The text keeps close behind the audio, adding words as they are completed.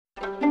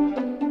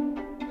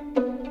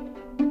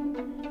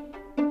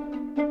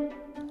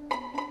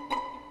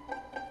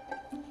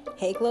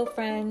Hey Glow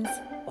friends,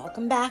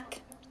 welcome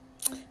back.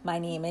 My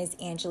name is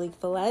Angelique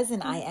Velez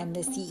and I am the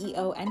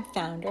CEO and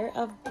founder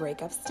of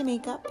Breakups to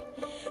Makeup.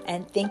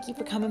 And thank you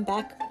for coming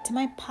back to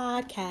my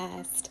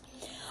podcast.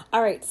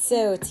 All right,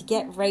 so to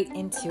get right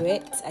into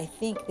it, I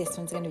think this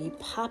one's going to be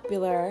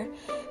popular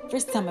for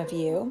some of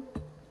you.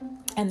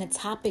 And the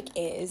topic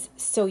is,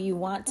 so you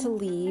want to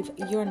leave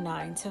your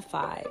 9 to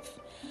 5.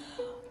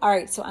 All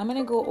right, so I'm going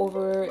to go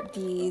over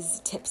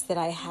these tips that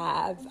I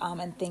have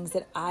and things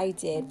that I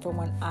did for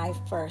when I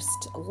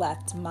first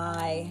left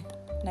my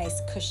nice,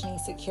 cushiony,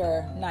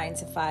 secure 9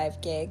 to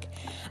 5 gig.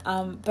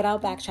 But I'll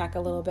backtrack a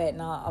little bit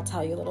and I'll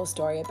tell you a little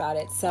story about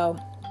it. So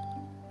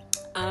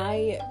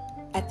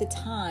at the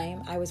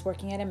time, I was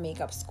working at a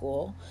makeup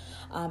school,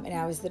 and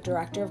I was the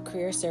director of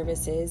career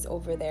services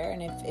over there.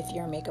 And if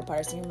you're a makeup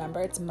artist, you remember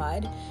it's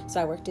MUD.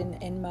 So I worked in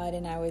MUD,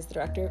 and I was the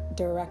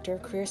director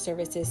of career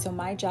services. So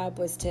my job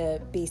was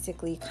to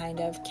basically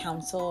kind of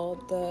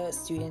counsel the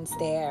students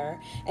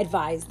there,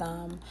 advise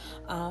them,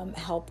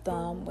 help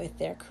them with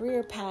their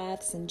career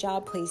paths and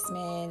job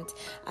placement.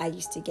 I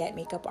used to get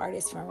makeup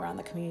artists from around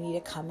the community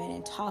to come in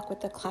and talk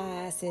with the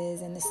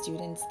classes and the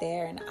students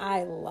there. And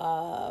I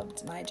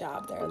loved my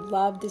job there.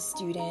 Loved the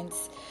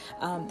students.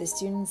 The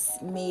students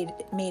made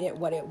it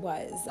what it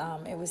was.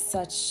 It was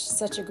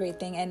such a great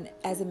thing. And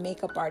as a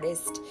makeup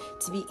artist,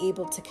 to be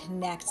able to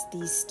connect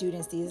these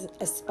students, these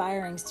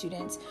aspiring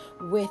students,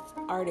 with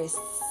artists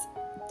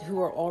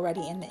who are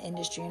already in the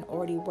industry and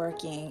already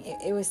working,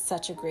 it was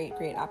such a great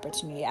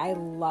opportunity. I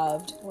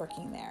loved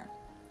working there.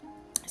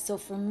 So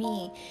for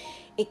me,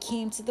 it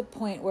came to the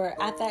point where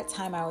at that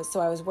time I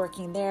was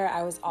working there.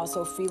 I was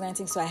also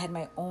freelancing. So I had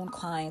my own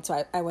clients.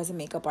 So I was a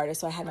makeup artist.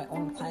 So I had my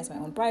own clients, my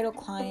own bridal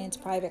clients,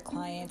 private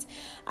clients.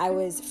 I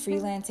was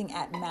freelancing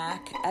at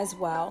MAC as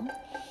well.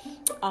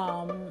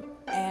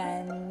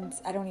 And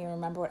I don't even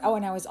remember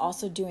and I was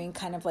also doing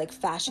kind of like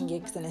fashion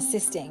gigs and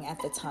assisting at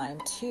the time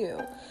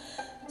too.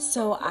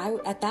 So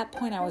at that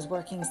point, I was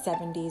working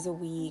 7 days a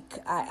week.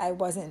 I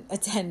wasn't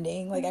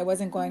attending, I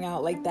wasn't going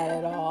out like that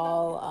at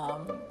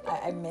all.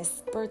 I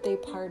missed birthday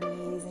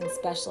parties and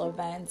special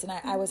events, and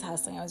I was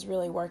hustling. I was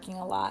really working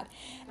a lot.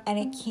 And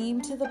it came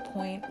to the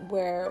point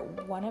where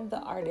one of the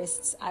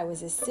artists I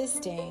was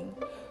assisting,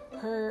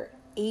 her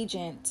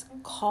agent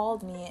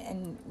called me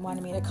and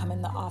wanted me to come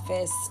in the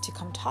office to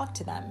come talk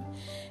to them.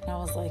 And I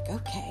was like,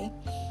 okay.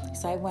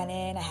 So I went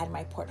in, I had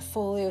my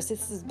portfolio. So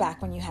this is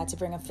back when you had to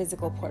bring a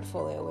physical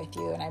portfolio with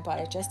you. And I bought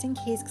it just in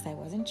case because I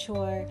wasn't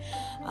sure.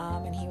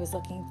 And he was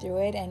looking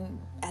through it. And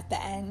at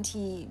the end,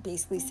 he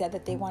basically said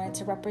that they wanted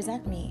to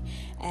represent me.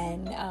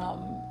 And,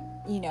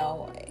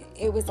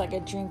 it was like a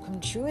dream come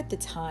true at the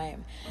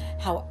time.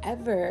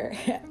 However,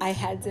 I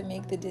had to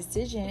make the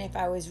decision if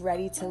I was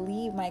ready to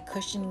leave my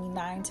cushiony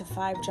 9 to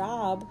 5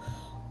 job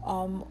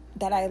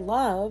that I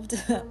loved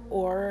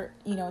or,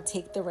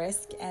 take the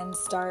risk and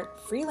start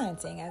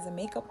freelancing as a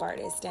makeup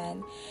artist.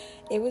 And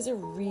it was a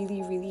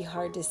really, really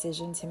hard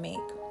decision to make.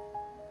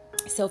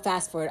 So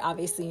fast forward,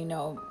 obviously you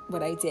know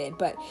what I did,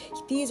 but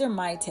these are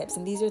my tips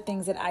and these are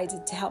things that I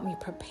did to help me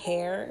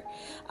prepare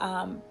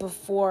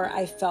before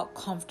I felt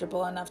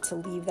comfortable enough to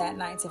leave that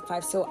 9 to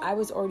 5. So I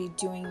was already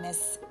doing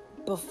this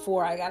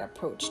before I got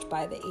approached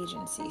by the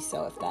agency.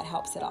 So if that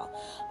helps at all.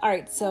 All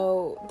right.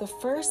 So the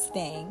first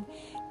thing,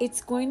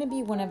 it's going to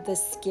be one of the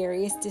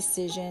scariest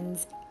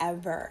decisions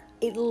ever.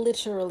 It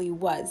literally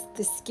was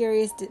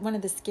one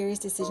of the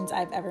scariest decisions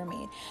I've ever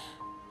made.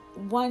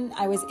 1,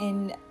 I was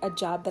in a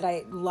job that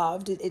I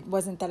loved. It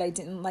wasn't that I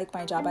didn't like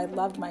my job. I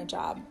loved my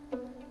job.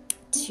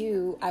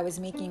 2, I was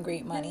making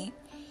great money.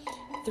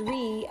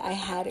 3, I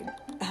had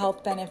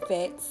health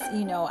benefits.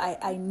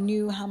 I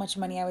knew how much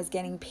money I was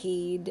getting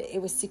paid. It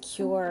was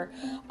secure,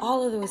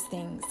 all of those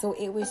things. So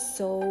it was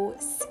so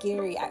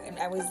scary.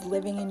 I was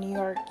living in New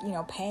York,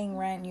 paying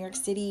rent, New York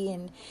City.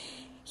 And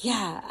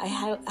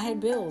I had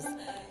bills.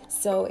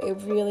 So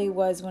it really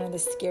was one of the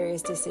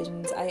scariest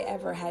decisions I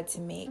ever had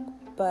to make.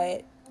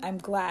 But I'm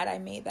glad I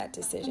made that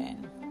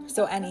decision.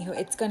 So anywho,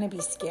 it's going to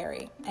be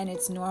scary and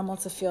it's normal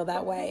to feel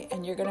that way.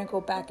 And you're going to go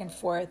back and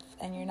forth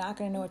and you're not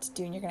going to know what to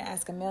do. And you're going to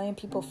ask a million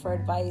people for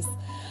advice.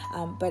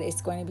 But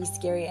it's going to be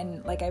scary.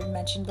 And like I've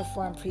mentioned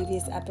before in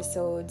previous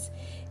episodes,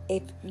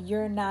 if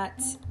you're not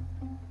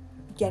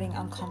getting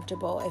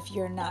uncomfortable, if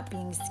you're not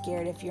being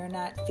scared, if you're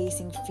not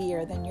facing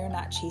fear, then you're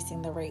not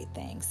chasing the right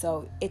thing.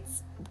 So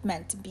it's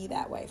meant to be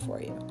that way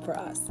for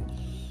us.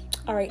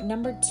 All right,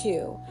 number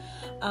 2,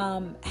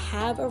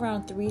 have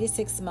around 3 to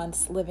 6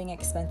 months living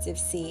expenses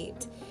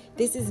saved.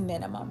 This is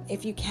minimum.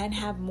 If you can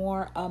have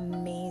more,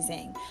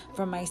 amazing.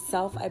 For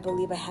myself, I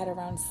believe I had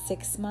around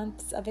 6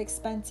 months of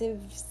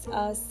expenses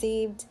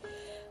saved.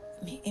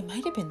 It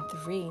might have been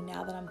 3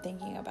 now that I'm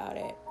thinking about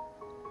it.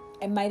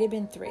 It might have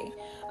been 3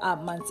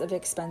 months of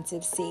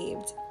expenses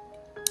saved.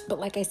 But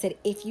like I said,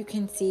 if you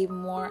can save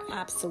more,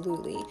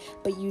 absolutely.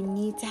 But you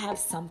need to have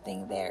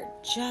something there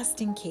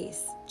just in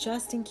case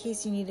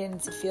you need it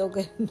and to feel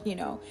good,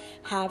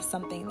 have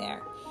something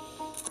there.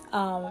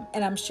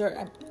 And I'm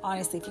sure,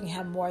 honestly, if you can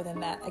have more than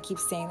that, I keep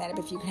saying that,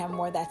 but if you can have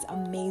more, that's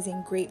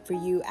amazing, great for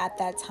you. At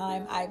that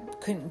time, I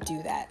couldn't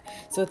do that.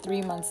 So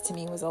 3 months to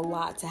me was a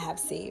lot to have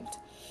saved.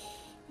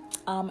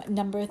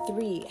 Number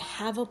 3,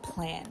 have a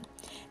plan.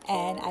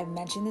 And I've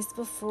mentioned this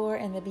before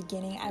in the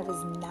beginning, I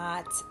was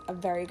not a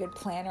very good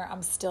planner.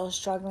 I'm still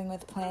struggling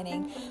with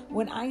planning.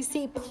 When I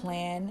say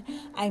plan,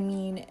 I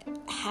mean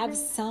have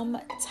some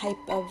type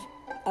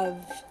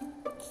of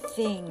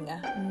thing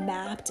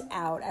mapped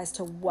out as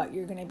to what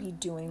you're going to be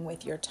doing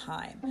with your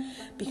time.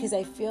 Because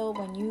I feel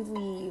when you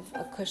leave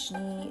a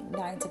cushiony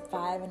 9 to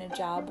 5 in a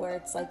job where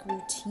it's like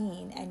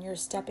routine and you're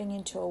stepping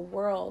into a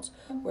world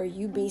where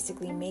you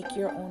basically make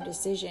your own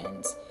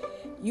decisions,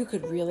 you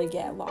could really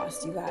get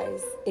lost, you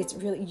guys. It's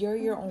really, you're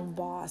your own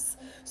boss.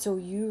 So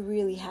you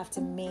really have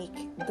to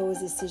make those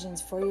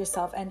decisions for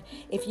yourself. And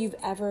if you've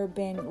ever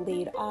been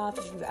laid off,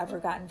 if you've ever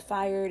gotten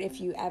fired, if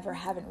you ever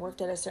haven't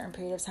worked at a certain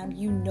period of time,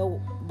 you know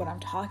what I'm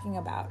talking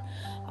about.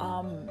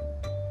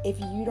 If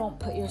you don't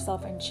put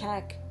yourself in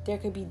check, there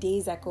could be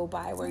days that go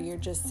by where you're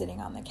just sitting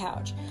on the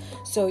couch.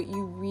 So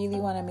you really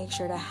want to make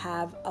sure to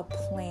have a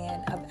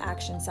plan of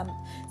action,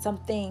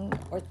 something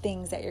or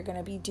things that you're going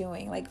to be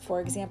doing. Like, for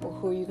example,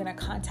 who are you going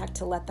to contact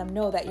to let them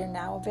know that you're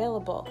now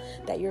available,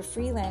 that you're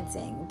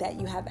freelancing, that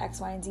you have X,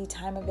 Y, and Z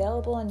time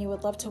available and you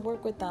would love to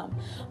work with them.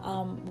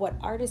 What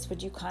artists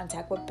would you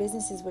contact? What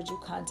businesses would you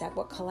contact?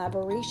 What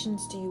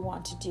collaborations do you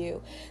want to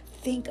do?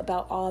 Think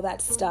about all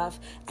that stuff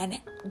and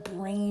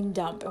brain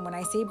dump. And when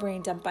I say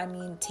brain dump, I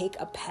mean take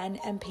a pen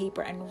and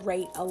paper and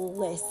write a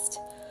list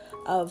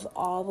of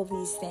all of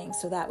these things,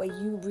 so that way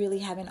you really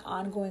have an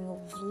ongoing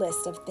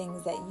list of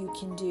things that you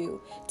can do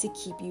to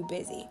keep you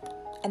busy.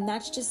 And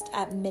that's just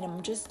at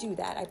minimum. Just do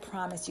that. I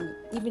promise you,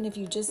 even if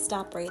you just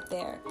stop right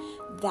there,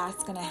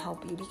 that's going to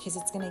help you, because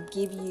it's going to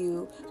give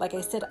you, like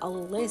I said, a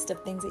list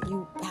of things that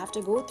you have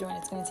to go through, and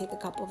it's going to take a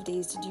couple of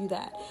days to do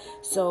that.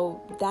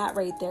 So that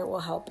right there will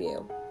help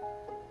you.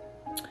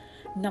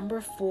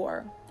 Number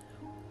 4,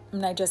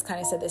 and I just kind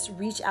of said this,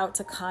 reach out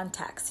to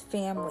contacts,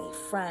 family,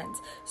 friends.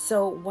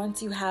 So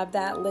once you have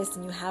that list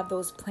and you have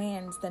those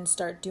plans, then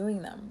start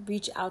doing them.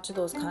 Reach out to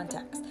those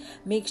contacts.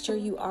 Make sure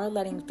you are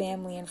letting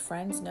family and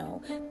friends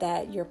know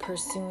that you're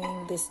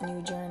pursuing this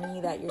new journey,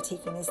 that you're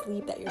taking this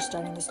leap, that you're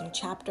starting this new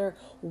chapter,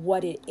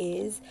 what it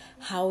is,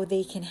 how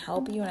they can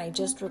help you. And I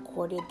just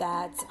recorded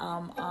that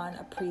on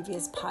a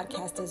previous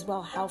podcast as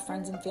well, how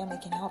friends and family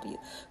can help you.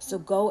 So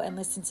go and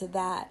listen to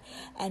that,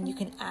 and you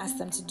can ask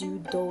them to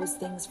do those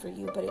things for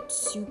you. But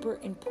it's super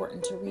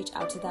important to reach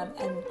out to them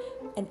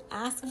and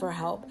ask for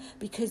help,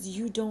 because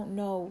you don't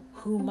know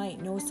who might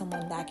know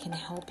someone that can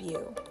help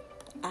you.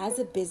 As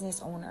a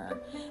business owner,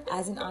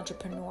 as an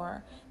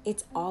entrepreneur,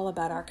 it's all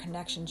about our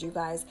connections, you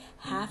guys.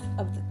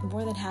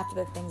 More than half of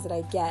the things that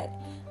I get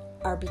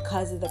are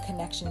because of the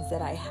connections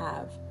that I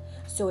have.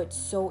 So it's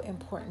so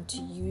important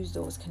to use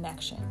those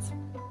connections.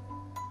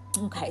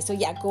 Okay, so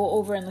yeah, go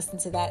over and listen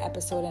to that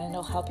episode, and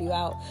it'll help you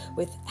out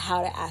with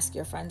how to ask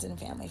your friends and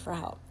family for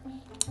help.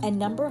 And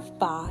number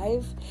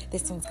 5,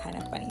 this one's kind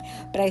of funny,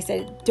 but I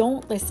said,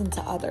 don't listen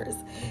to others.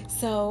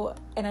 So,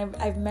 and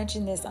I've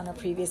mentioned this on a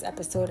previous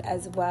episode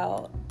as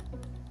well.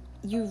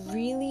 You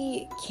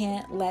really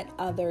can't let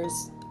others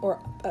or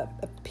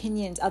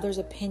others'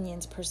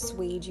 opinions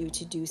persuade you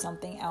to do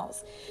something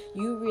else.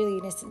 You really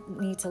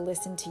need to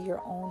listen to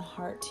your own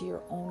heart, to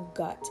your own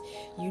gut.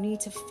 You need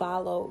to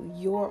follow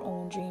your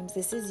own dreams.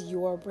 This is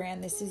your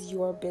brand. This is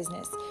your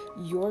business.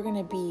 You're going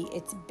to be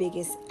its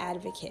biggest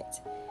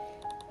advocate.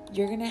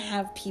 You're going to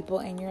have people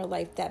in your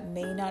life that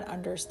may not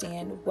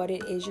understand what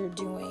it is you're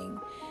doing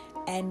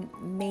and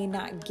may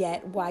not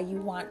get why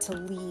you want to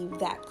leave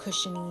that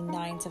cushiony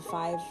 9 to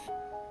 5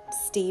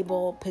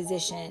 stable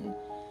position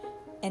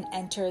and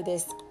enter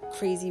this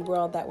crazy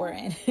world that we're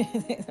in,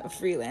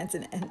 freelance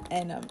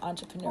and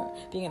entrepreneur,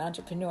 being an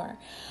entrepreneur.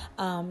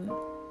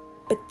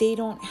 But they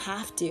don't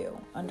have to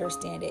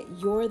understand it.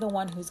 You're the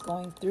one who's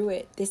going through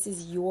it. This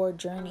is your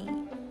journey.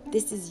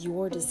 This is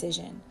your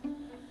decision.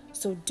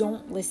 So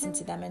don't listen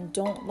to them, and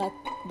don't let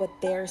what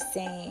they're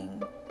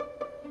saying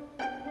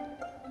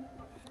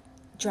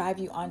drive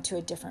you onto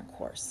a different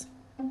course.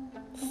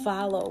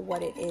 Follow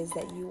what it is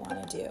that you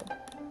want to do.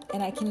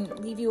 And I can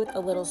leave you with a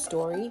little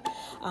story,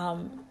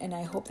 and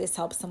I hope this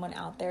helps someone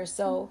out there.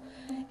 So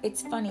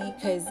it's funny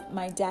because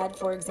my dad,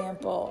 for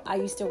example, I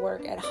used to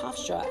work at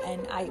Hofstra,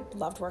 and I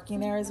loved working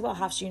there as well.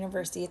 Hofstra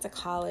University, it's a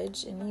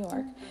college in New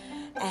York.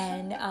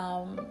 And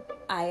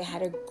I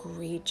had a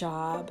great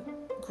job,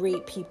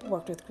 great people,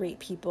 worked with great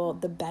people.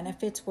 The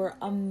benefits were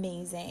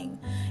amazing.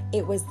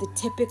 It was the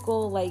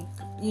typical,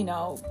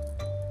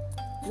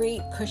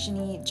 great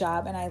cushiony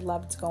job, and I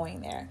loved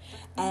going there.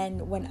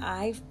 And when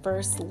I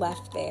first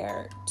left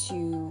there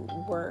to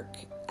work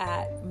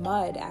at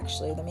MUD,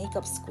 actually, the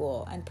makeup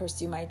school, and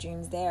pursue my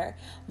dreams there,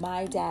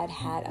 my dad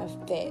had a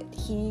fit.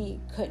 He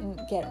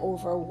couldn't get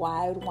over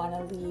why I would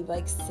want to leave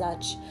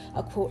such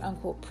a quote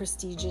unquote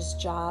prestigious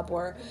job,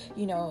 or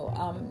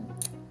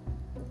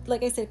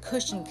like I said,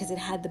 cushioning because it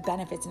had the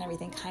benefits and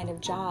everything kind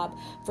of job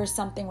for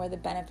something where the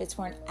benefits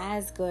weren't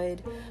as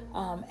good,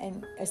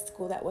 and a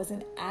school that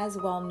wasn't as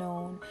well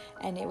known,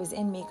 and it was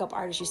in makeup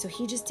artistry. So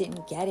he just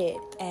didn't get it,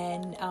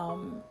 and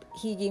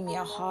he gave me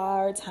a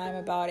hard time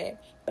about it,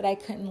 but I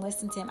couldn't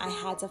listen to him. I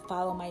had to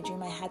follow my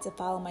dream. I had to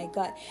follow my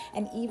gut.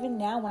 And even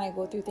now when I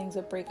go through things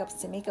with breakups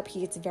to makeup,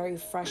 he gets very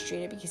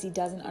frustrated because he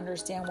doesn't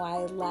understand why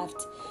I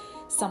left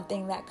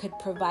something that could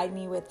provide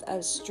me with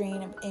a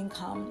stream of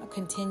income, a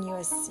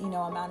continuous,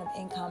 amount of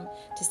income,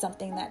 to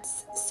something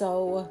that's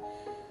so,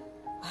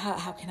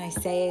 how can I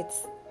say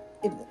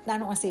I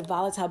don't want to say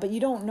volatile, but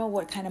you don't know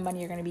what kind of money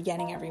you're going to be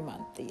getting every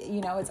month.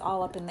 It's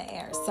all up in the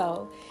air.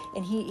 So,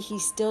 and he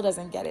still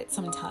doesn't get it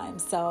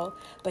sometimes. So,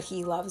 but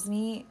he loves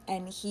me,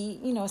 and he,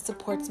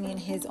 supports me in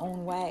his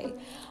own way.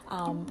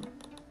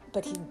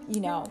 But he,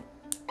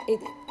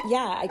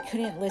 I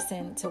couldn't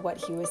listen to what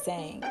he was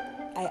saying.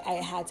 I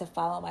had to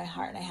follow my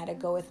heart, and I had to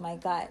go with my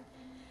gut.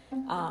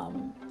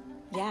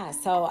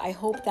 So I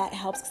hope that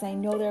helps, because I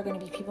know there are going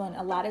to be people, and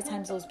a lot of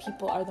times those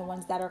people are the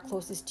ones that are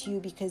closest to you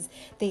because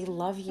they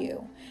love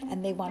you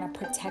and they want to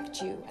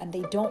protect you, and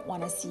they don't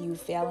want to see you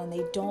fail, and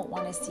they don't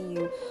want to see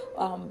you,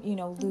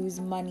 lose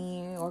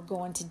money or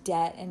go into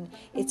debt. And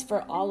it's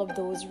for all of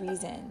those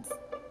reasons,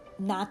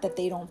 not that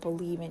they don't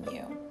believe in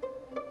you.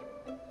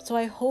 So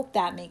I hope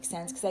that makes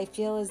sense, because I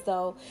feel as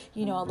though,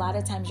 a lot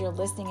of times you're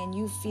listening and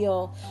you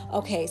feel,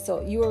 okay, so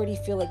you already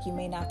feel like you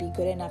may not be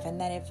good enough. And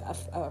then if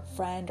a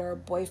friend or a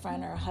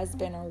boyfriend or a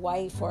husband or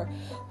wife or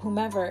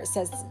whomever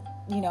says,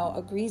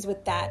 agrees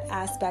with that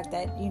aspect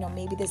that,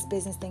 maybe this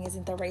business thing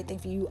isn't the right thing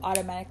for you, you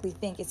automatically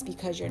think it's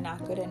because you're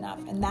not good enough.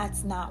 And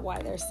that's not why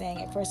they're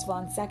saying it, first of all.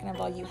 And second of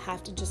all, you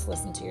have to just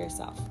listen to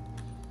yourself.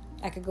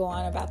 I could go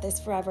on about this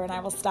forever, and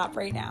I will stop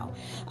right now.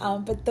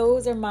 But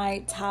those are my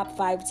top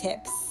 5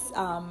 tips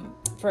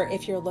for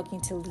if you're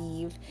looking to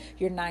leave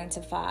your 9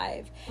 to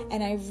 5.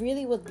 And I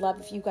really would love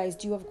if you guys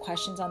do have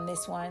questions on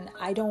this one.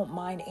 I don't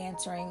mind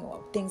answering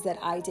things that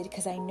I did,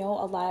 because I know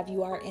a lot of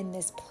you are in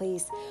this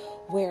place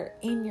where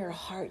in your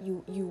heart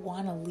you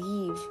want to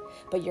leave,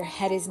 but your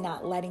head is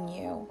not letting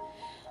you.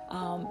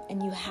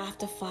 And you have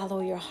to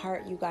follow your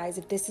heart, you guys.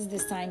 If this is the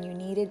sign you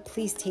needed,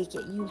 please take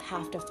it. You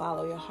have to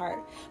follow your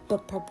heart,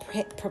 but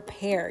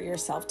prepare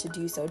yourself to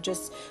do so.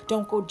 Just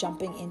don't go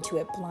jumping into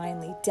it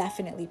blindly.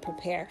 Definitely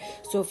prepare.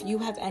 So if you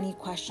have any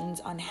questions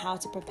on how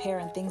to prepare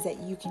and things that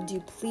you can do,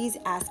 please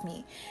ask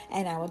me,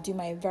 and I will do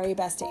my very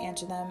best to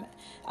answer them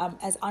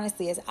as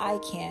honestly as I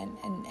can.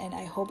 And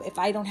I hope if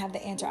I don't have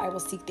the answer, I will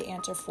seek the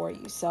answer for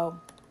you. So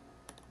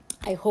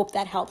I hope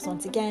that helps.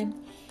 Once again,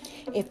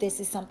 if this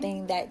is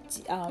something that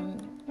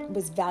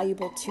was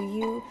valuable to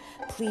you,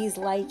 please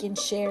like and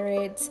share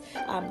it.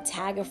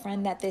 Tag a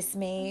friend that this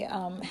may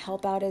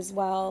help out as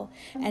well.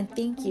 And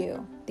thank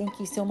you. Thank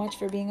you so much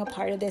for being a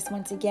part of this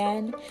once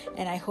again.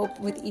 And I hope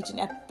with each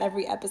and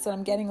every episode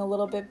I'm getting a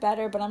little bit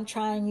better, but I'm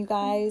trying, you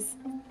guys.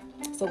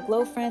 So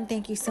Glow Friend,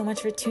 thank you so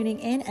much for tuning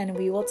in, and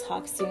we will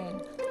talk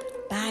soon.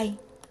 Bye.